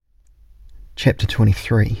Chapter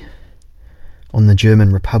 23, on the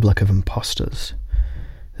German Republic of Impostors,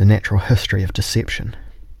 the natural history of deception.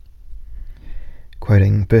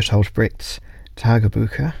 Quoting Bertolt Brecht's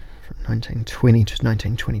Tagebücher from 1920 to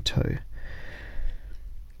 1922,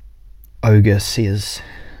 Oger says,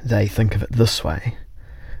 "They think of it this way.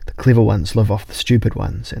 The clever ones live off the stupid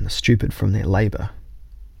ones, and the stupid from their labour."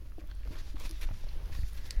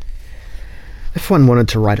 If one wanted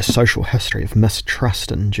to write a social history of mistrust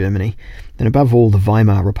in Germany, then above all the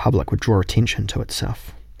Weimar Republic would draw attention to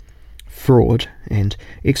itself. Fraud and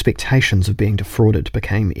expectations of being defrauded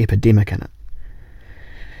became epidemic in it.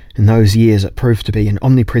 In those years it proved to be an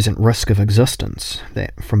omnipresent risk of existence,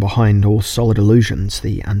 that from behind all solid illusions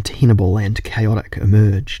the untenable and chaotic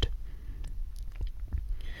emerged.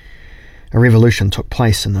 A revolution took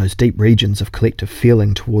place in those deep regions of collective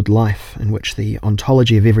feeling toward life in which the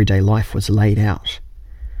ontology of everyday life was laid out.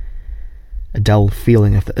 A dull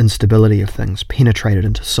feeling of the instability of things penetrated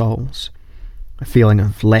into souls, a feeling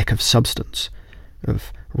of lack of substance,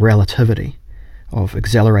 of relativity, of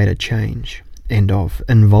accelerated change, and of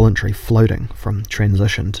involuntary floating from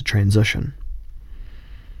transition to transition.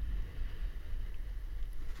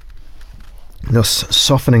 This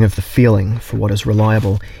softening of the feeling for what is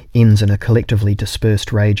reliable ends in a collectively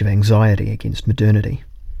dispersed rage of anxiety against modernity.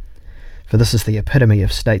 For this is the epitome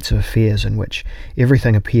of states of affairs in which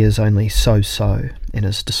everything appears only so-so and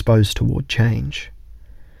is disposed toward change.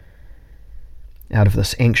 Out of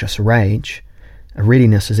this anxious rage, a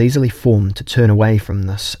readiness is easily formed to turn away from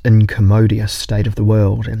this incommodious state of the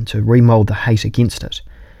world and to remould the hate against it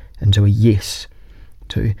into a yes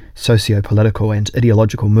to socio-political and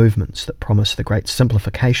ideological movements that promise the great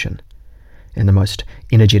simplification and the most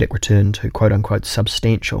energetic return to quote-unquote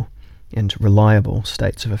substantial and reliable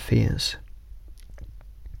states of affairs.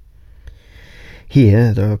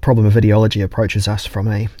 Here, the problem of ideology approaches us from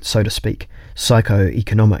a, so to speak,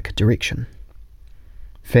 psycho-economic direction.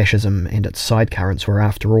 Fascism and its side-currents were,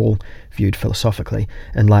 after all, viewed philosophically,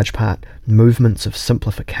 in large part, movements of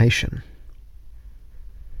simplification.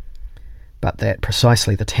 But that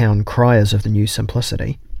precisely the town criers of the new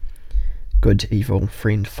simplicity, good, evil,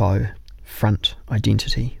 friend, foe, front,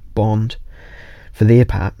 identity, bond, for their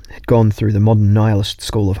part, had gone through the modern nihilist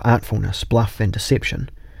school of artfulness, bluff and deception,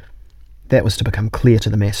 that was to become clear to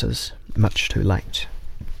the masses much too late.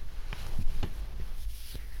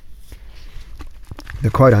 The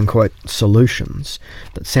quote-unquote solutions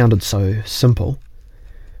that sounded so simple,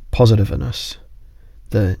 positiveness,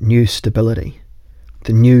 the new stability,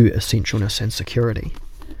 the new essentialness and security,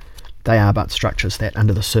 they are but structures that,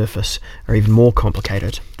 under the surface, are even more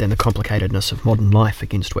complicated than the complicatedness of modern life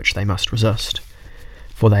against which they must resist,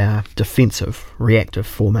 for they are defensive, reactive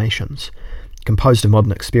formations, composed of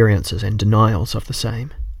modern experiences and denials of the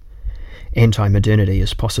same. Anti-modernity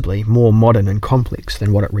is possibly more modern and complex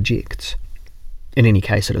than what it rejects. In any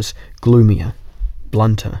case, it is gloomier,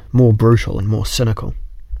 blunter, more brutal and more cynical.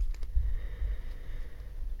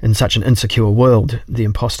 In such an insecure world, the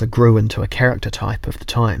impostor grew into a character type of the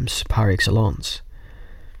times par excellence.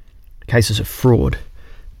 Cases of fraud,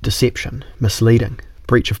 deception, misleading,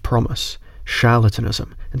 breach of promise,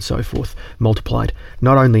 charlatanism, and so forth multiplied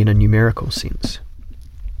not only in a numerical sense.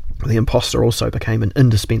 The impostor also became an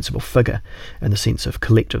indispensable figure in the sense of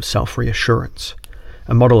collective self-reassurance,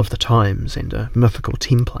 a model of the times and a mythical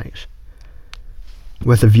template.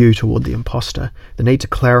 With a view toward the impostor, the need to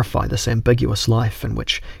clarify this ambiguous life in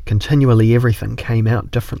which continually everything came out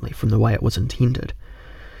differently from the way it was intended,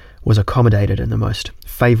 was accommodated in the most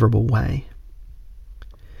favourable way.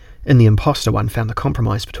 In the impostor one found the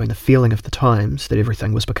compromise between the feeling of the times that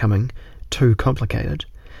everything was becoming too complicated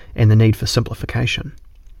and the need for simplification.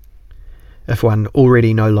 If one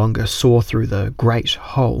already no longer saw through the great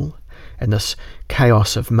whole and this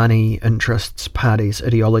chaos of money, interests, parties,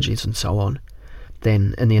 ideologies and so on,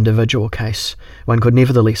 then, in the individual case, one could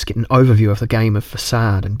nevertheless get an overview of the game of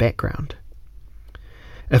facade and background.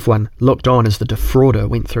 If one looked on as the defrauder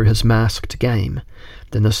went through his masked game,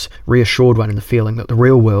 then this reassured one in the feeling that the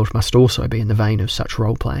real world must also be in the vein of such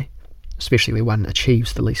role-play, especially where one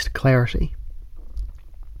achieves the least clarity.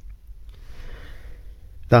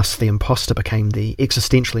 Thus, the impostor became the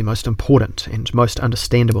existentially most important and most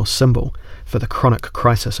understandable symbol for the chronic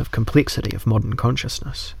crisis of complexity of modern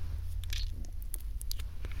consciousness.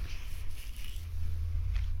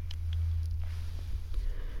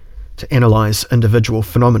 To analyse individual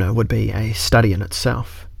phenomena would be a study in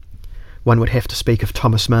itself. One would have to speak of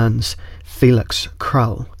Thomas Mann's Felix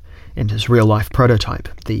Krull and his real-life prototype,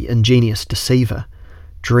 the ingenious deceiver,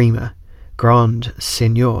 dreamer, grand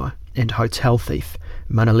seigneur and hotel thief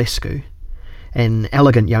Manolescu, an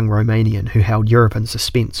elegant young Romanian who held Europe in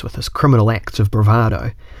suspense with his criminal acts of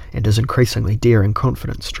bravado and his increasingly daring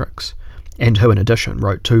confidence tricks, and who in addition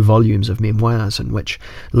wrote 2 volumes of memoirs in which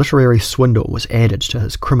literary swindle was added to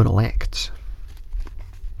his criminal acts.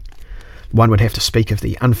 One would have to speak of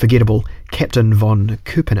the unforgettable Captain von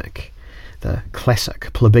Köpenick, the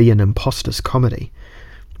classic plebeian impostor's comedy,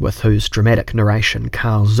 with whose dramatic narration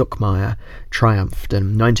Karl Zuckmayer triumphed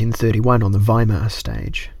in 1931 on the Weimar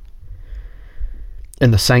stage. In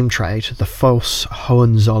the same trade, the false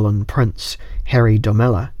Hohenzollern prince Harry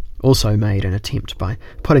Domela also made an attempt by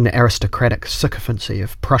putting the aristocratic sycophancy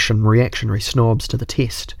of Prussian reactionary snobs to the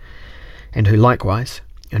test, and who likewise,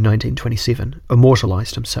 in 1927,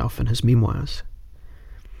 immortalised himself in his memoirs.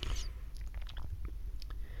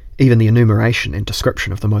 Even the enumeration and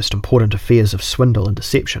description of the most important affairs of swindle and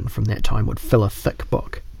deception from that time would fill a thick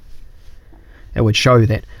book. It would show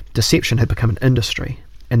that deception had become an industry,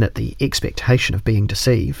 and that the expectation of being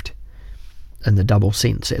deceived, in the double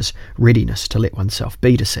sense as readiness to let oneself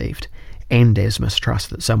be deceived, and as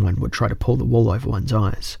mistrust that someone would try to pull the wool over one's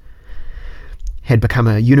eyes, had become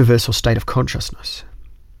a universal state of consciousness.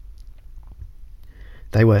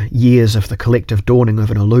 They were years of the collective dawning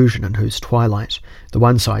of an illusion in whose twilight the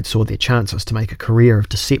one side saw their chances to make a career of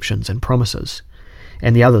deceptions and promises,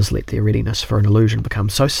 and the others let their readiness for an illusion become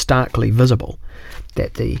so starkly visible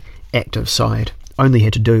that the active side only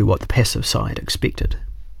had to do what the passive side expected.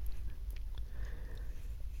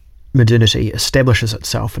 Modernity establishes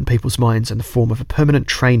itself in people's minds in the form of a permanent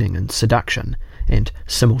training in seduction and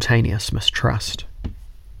simultaneous mistrust.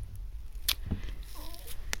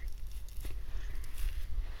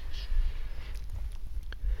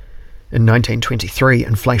 In 1923,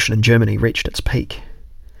 inflation in Germany reached its peak.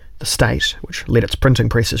 The state, which let its printing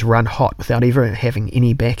presses run hot without ever having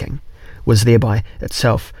any backing, was thereby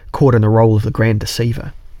itself caught in the role of the grand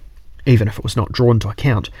deceiver, even if it was not drawn to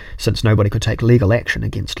account, since nobody could take legal action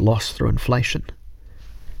against loss through inflation.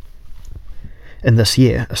 In this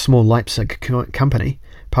year, a small Leipzig company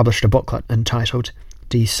published a booklet entitled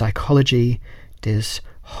Die Psychologie des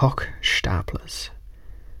Hochstaplers,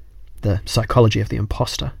 the Psychology of the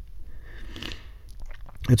Imposter.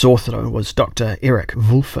 Its author was Dr. Erich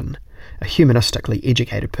Wulffen, a humanistically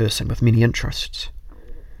educated person with many interests.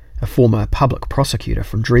 A former public prosecutor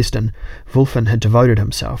from Dresden, Wulffen had devoted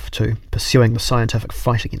himself to pursuing the scientific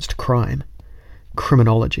fight against crime,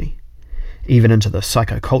 criminology, even into the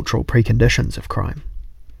psychocultural preconditions of crime.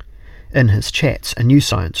 In his chats, a new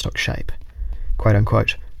science took shape,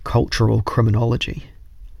 quote-unquote, cultural criminology.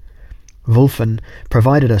 Wulffen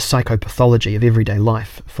provided a psychopathology of everyday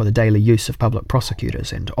life for the daily use of public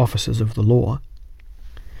prosecutors and officers of the law.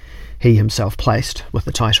 He himself placed, with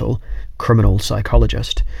the title Criminal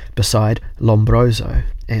Psychologist, beside Lombroso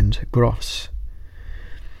and Gross.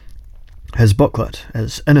 His booklet,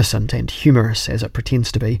 as innocent and humorous as it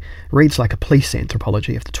pretends to be, reads like a police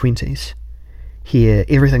anthropology of the 20s. Here,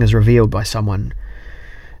 everything is revealed by someone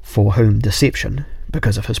for whom deception,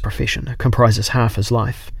 because of his profession, comprises half his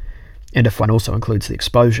life, and if one also includes the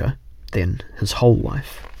exposure, then his whole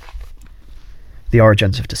life. The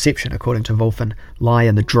origins of deception, according to Wulffen, lie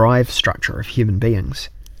in the drive structure of human beings.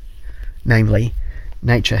 Namely,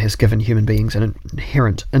 nature has given human beings an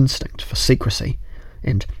inherent instinct for secrecy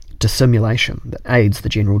and dissimulation that aids the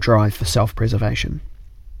general drive for self-preservation.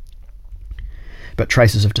 But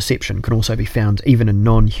traces of deception can also be found even in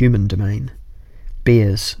non-human domain.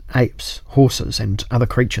 Bears, apes, horses, and other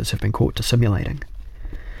creatures have been caught dissimulating.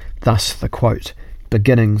 Thus, the, quote,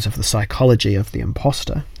 beginnings of the psychology of the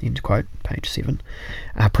imposter, end quote, page 7,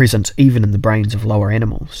 are present even in the brains of lower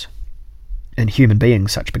animals. In human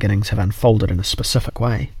beings, such beginnings have unfolded in a specific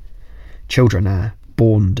way. Children are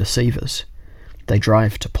born deceivers. They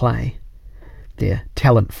drive to play. Their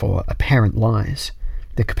talent for apparent lies,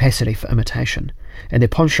 their capacity for imitation, and their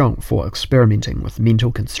penchant for experimenting with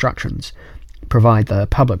mental constructions provide the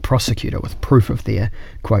public prosecutor with proof of their,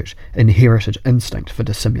 quote, inherited instinct for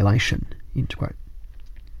dissimulation, end quote.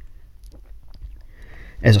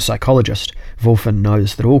 As a psychologist, Wulffen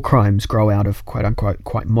knows that all crimes grow out of, quote-unquote,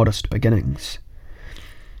 quite modest beginnings.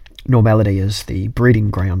 Normality is the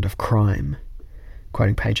breeding ground of crime.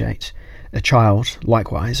 Quoting page 8, a child,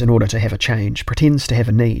 likewise, in order to have a change, pretends to have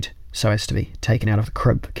a need, so as to be taken out of the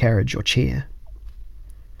crib, carriage, or chair.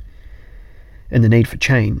 In the need for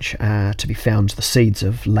change are to be found the seeds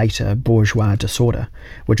of later bourgeois disorder,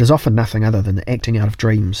 which is often nothing other than the acting out of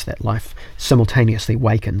dreams that life simultaneously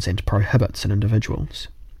wakens and prohibits in individuals.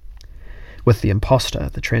 With the imposter,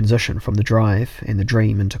 the transition from the drive and the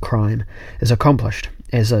dream into crime is accomplished,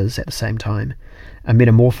 as is, at the same time, a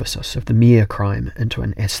metamorphosis of the mere crime into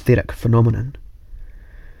an aesthetic phenomenon.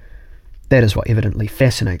 That is what evidently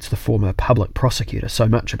fascinates the former public prosecutor so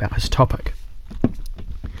much about his topic.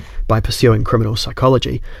 By pursuing criminal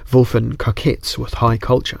psychology, Wolfen coquettes with high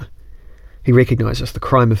culture. He recognises the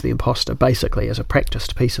crime of the imposter basically as a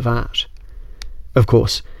practised piece of art. Of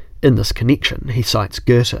course, in this connection, he cites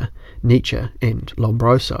Goethe, Nietzsche, and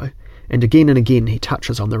Lombroso, and again he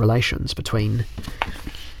touches on the relations between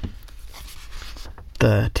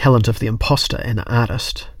the talent of the imposter and the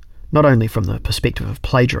artist, not only from the perspective of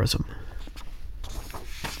plagiarism.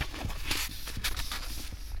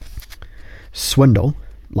 Swindle,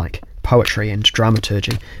 like poetry and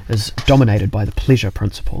dramaturgy, is dominated by the pleasure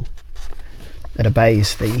principle. It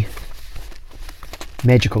obeys the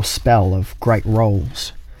magical spell of great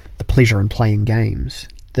roles, the pleasure in playing games,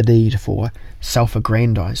 the need for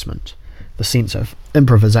self-aggrandizement, the sense of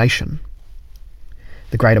improvisation.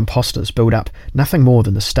 The great impostors build up nothing more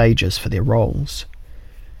than the stages for their roles.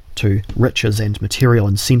 To riches and material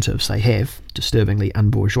incentives they have, disturbingly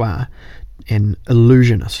unbourgeois, an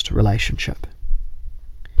illusionist relationship.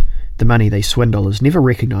 The money they swindle is never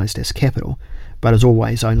recognised as capital, but is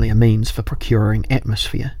always only a means for procuring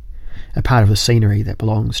atmosphere, a part of the scenery that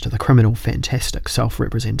belongs to the criminal fantastic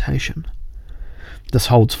self-representation. This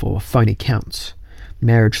holds for phony counts,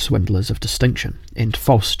 marriage swindlers of distinction, and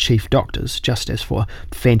false chief doctors, just as for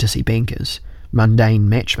fantasy bankers, mundane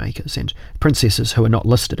matchmakers, and princesses who are not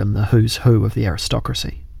listed in the who's who of the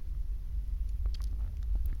aristocracy.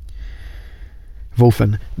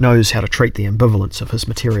 Wolfen knows how to treat the ambivalence of his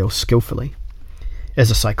material skillfully.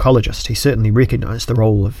 As a psychologist, he certainly recognised the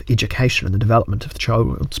role of education in the development of the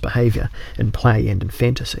child's behaviour in play and in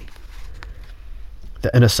fantasy.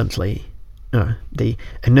 The initially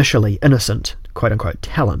innocent, quote-unquote,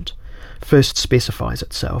 talent first specifies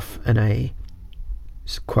itself in a,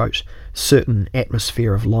 quote, certain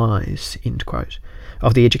atmosphere of lies, end quote,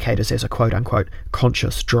 of the educators as a, quote-unquote,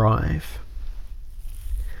 conscious drive.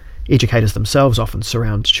 Educators themselves often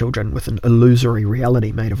surround children with an illusory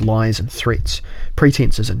reality made of lies and threats,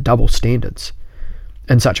 pretences and double standards.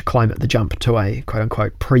 In such a climate, the jump to a,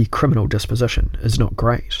 quote-unquote, pre-criminal disposition is not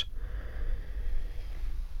great.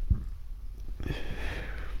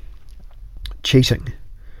 Cheating,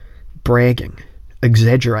 bragging,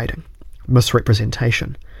 exaggerating,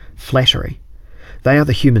 misrepresentation, flattery, they are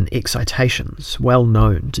the human excitations, well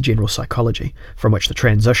known to general psychology, from which the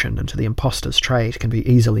transition into the impostor's trade can be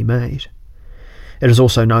easily made. It is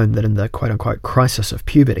also known that in the quote-unquote crisis of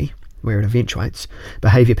puberty, where it eventuates,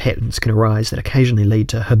 behaviour patterns can arise that occasionally lead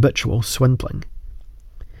to habitual swindling.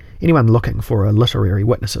 Anyone looking for a literary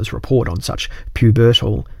witness's report on such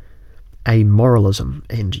pubertal amoralism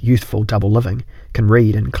and youthful double living can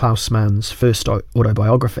read in Klaus Mann's first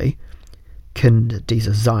autobiography, Kind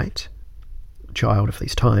dieser Zeit, Child of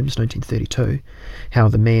These Times, 1932, how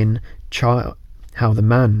the Mann children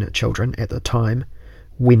at the time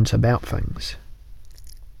went about things.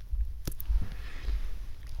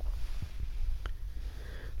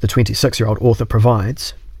 The 26-year-old author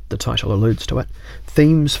provides, the title alludes to it,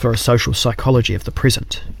 themes for a social psychology of the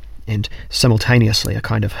present, and simultaneously a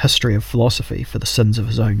kind of history of philosophy for the sins of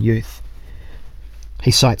his own youth.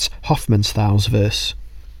 He cites Hofmannsthal's verse,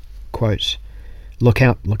 quote, look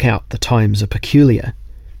out, the times are peculiar,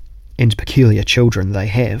 and peculiar children they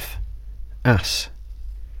have, us,"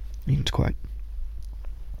 end quote.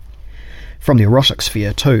 From the erotic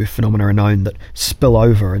sphere, too, phenomena are known that spill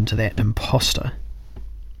over into that imposter.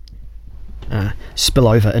 Spill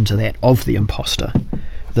over into that of the imposter,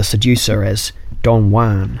 the seducer as Don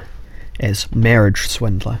Juan, as marriage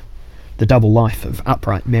swindler, the double life of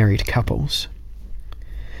upright married couples.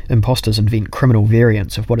 Impostors invent criminal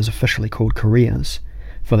variants of what is officially called careers,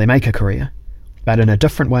 for they make a career, but in a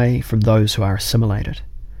different way from those who are assimilated.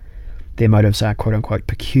 Their motives are quote-unquote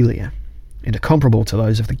peculiar, and are comparable to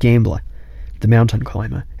those of the gambler, the mountain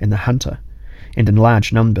climber, and the hunter, and in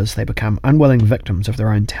large numbers they become unwilling victims of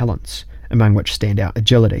their own talents, among which stand out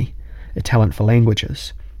agility, a talent for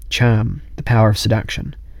languages, charm, the power of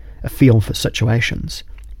seduction, a feel for situations,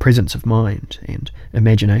 presence of mind, and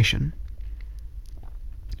imagination.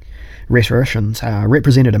 Rhetoricians are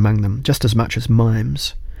represented among them just as much as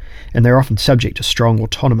mimes, and they are often subject to strong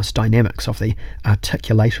autonomous dynamics of the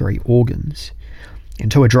articulatory organs,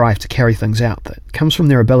 and to a drive to carry things out that comes from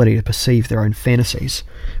their ability to perceive their own fantasies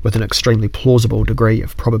with an extremely plausible degree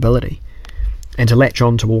of probability, and to latch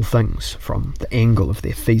on to all things from the angle of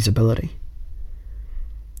their feasibility.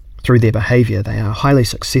 Through their behaviour, they are highly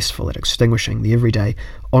successful at extinguishing the everyday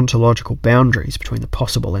ontological boundaries between the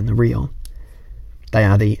possible and the real. They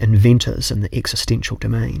are the inventors in the existential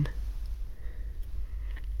domain.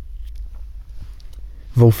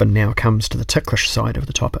 Wolfen now comes to the ticklish side of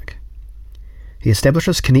the topic. He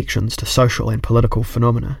establishes connections to social and political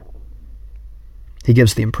phenomena. He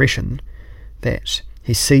gives the impression that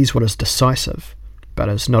he sees what is decisive, but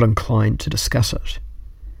is not inclined to discuss it.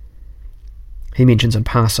 He mentions in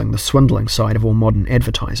passing the swindling side of all modern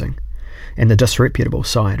advertising, and the disreputable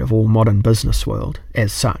side of all modern business world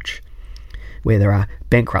as such, where there are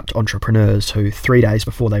bankrupt entrepreneurs who, 3 days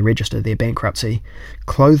before they register their bankruptcy,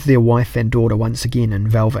 clothe their wife and daughter once again in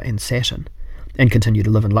velvet and satin, and continue to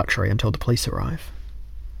live in luxury until the police arrive.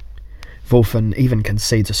 Wolfen even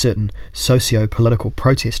concedes a certain socio-political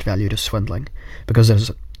protest value to swindling, because it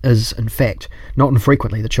is, in fact, not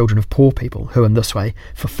infrequently the children of poor people who in this way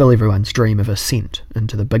fulfill everyone's dream of ascent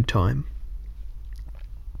into the big time.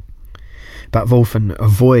 But Wolfen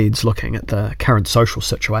avoids looking at the current social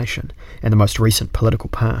situation and the most recent political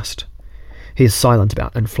past. He is silent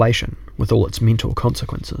about inflation, with all its mental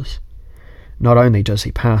consequences. Not only does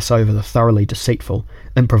he pass over the thoroughly deceitful,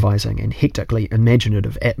 improvising and hectically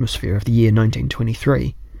imaginative atmosphere of the year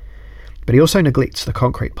 1923, but he also neglects the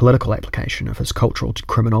concrete political application of his cultural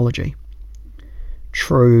criminology.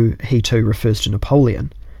 True, he too refers to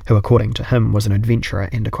Napoleon, who according to him was an adventurer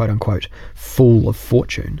and a quote-unquote fool of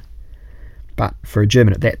fortune. But for a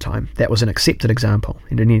German at that time, that was an accepted example,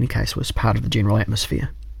 and in any case was part of the general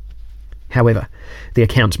atmosphere. However, the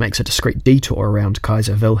account makes a discreet detour around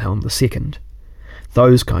Kaiser Wilhelm II.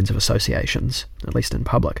 Those kinds of associations, at least in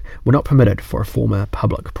public, were not permitted for a former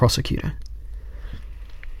public prosecutor.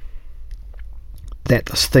 That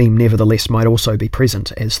this theme nevertheless might also be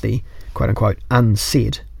present as the quote-unquote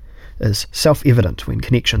unsaid is self-evident when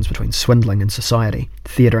connections between swindling and society,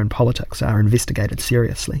 theatre and politics are investigated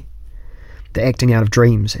seriously. The acting out of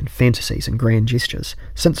dreams and fantasies and grand gestures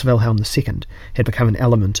since Wilhelm II had become an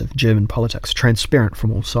element of German politics transparent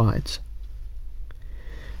from all sides.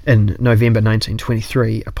 In November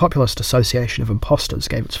 1923, a populist association of impostors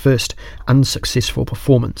gave its first unsuccessful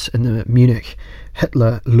performance in the Munich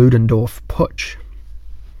Hitler-Ludendorff Putsch.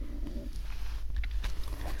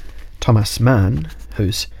 Thomas Mann,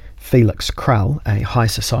 whose Felix Krull, a high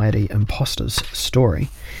society impostor's story,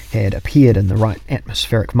 had appeared in the right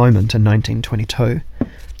atmospheric moment in 1922,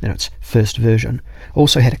 in its first version,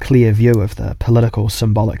 also had a clear view of the political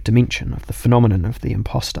symbolic dimension of the phenomenon of the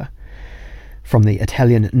impostor, from the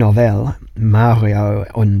Italian novelle Mario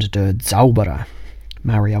und der Zauberer,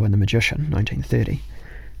 Mario and the Magician, 1930.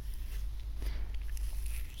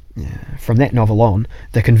 From that novel on,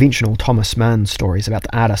 the conventional Thomas Mann stories about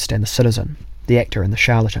the artist and the citizen, the actor and the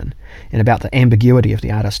charlatan, and about the ambiguity of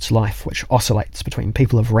the artist's life, which oscillates between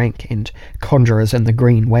people of rank and conjurers in the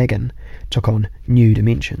green wagon, took on new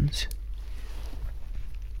dimensions.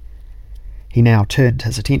 He now turned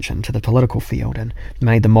his attention to the political field and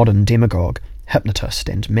made the modern demagogue, hypnotist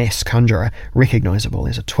and mass conjurer recognisable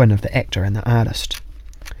as a twin of the actor and the artist.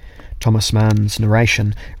 Thomas Mann's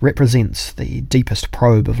narration represents the deepest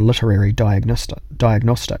probe of literary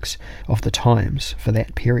diagnostics of the times for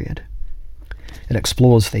that period. It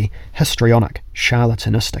explores the histrionic,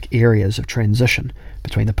 charlatanistic areas of transition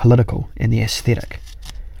between the political and the aesthetic,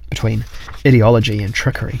 between ideology and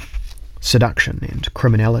trickery, seduction and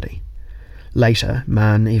criminality. Later,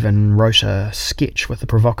 Mann even wrote a sketch with the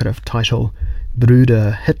provocative title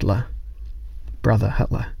Bruder Hitler, Brother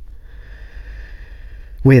Hitler,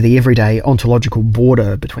 where the everyday ontological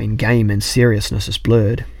border between game and seriousness is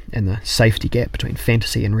blurred, and the safety gap between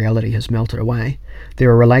fantasy and reality has melted away. There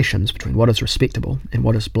are relations between what is respectable and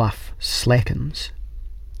what is bluff slackens.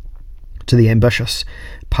 To the ambitious,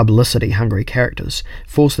 publicity-hungry characters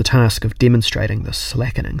falls the task of demonstrating this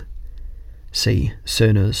slackening. See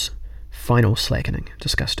Cerner's final slackening,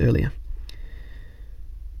 discussed earlier.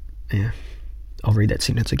 I'll read that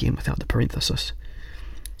sentence again without the parenthesis.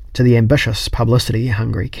 To the ambitious,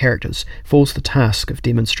 publicity-hungry characters falls the task of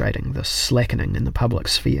demonstrating the slackening in the public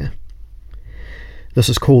sphere. This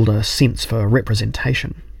is called a sense for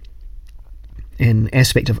representation, an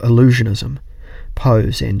aspect of illusionism,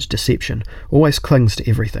 pose and deception always clings to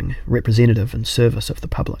everything representative in service of the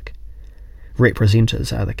public.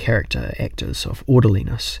 Representers are the character actors of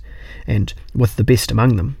orderliness, and with the best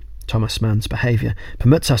among them, Thomas Mann's behaviour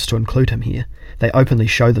permits us to include him here. They openly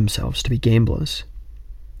show themselves to be gamblers.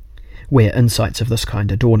 Where insights of this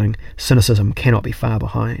kind are dawning, cynicism cannot be far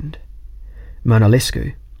behind.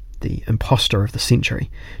 Manolescu, the impostor of the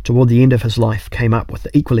century, toward the end of his life came up with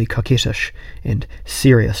the equally coquettish and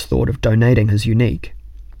serious thought of donating his unique,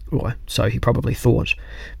 or so he probably thought,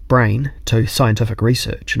 brain to scientific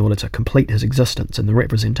research in order to complete his existence in the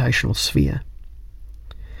representational sphere.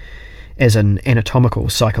 As an anatomical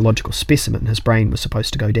psychological specimen, his brain was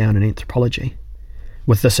supposed to go down in anthropology.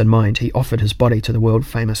 With this in mind, he offered his body to the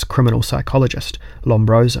world-famous criminal psychologist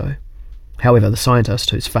Lombroso, However, the scientist,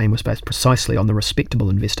 whose fame was based precisely on the respectable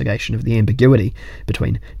investigation of the ambiguity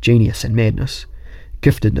between genius and madness,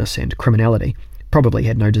 giftedness and criminality, probably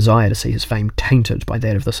had no desire to see his fame tainted by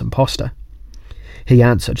that of this impostor. He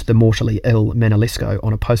answered the mortally ill Manolesco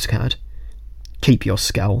on a postcard, "Keep your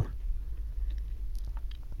skull."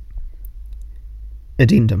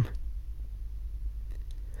 Addendum.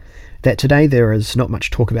 That today there is not much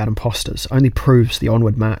talk about impostors only proves the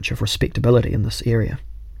onward march of respectability in this area.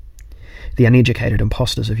 The uneducated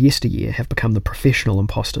impostors of yesteryear have become the professional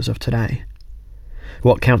impostors of today.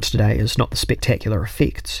 What counts today is not the spectacular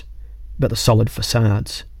effects, but the solid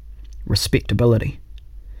facades, respectability.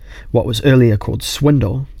 What was earlier called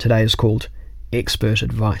swindle, today is called expert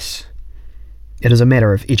advice. It is a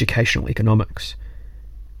matter of educational economics.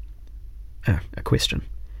 A question.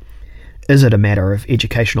 Is it a matter of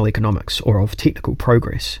educational economics or of technical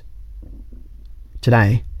progress?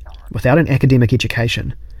 Today, without an academic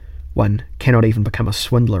education, one cannot even become a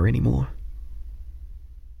swindler anymore.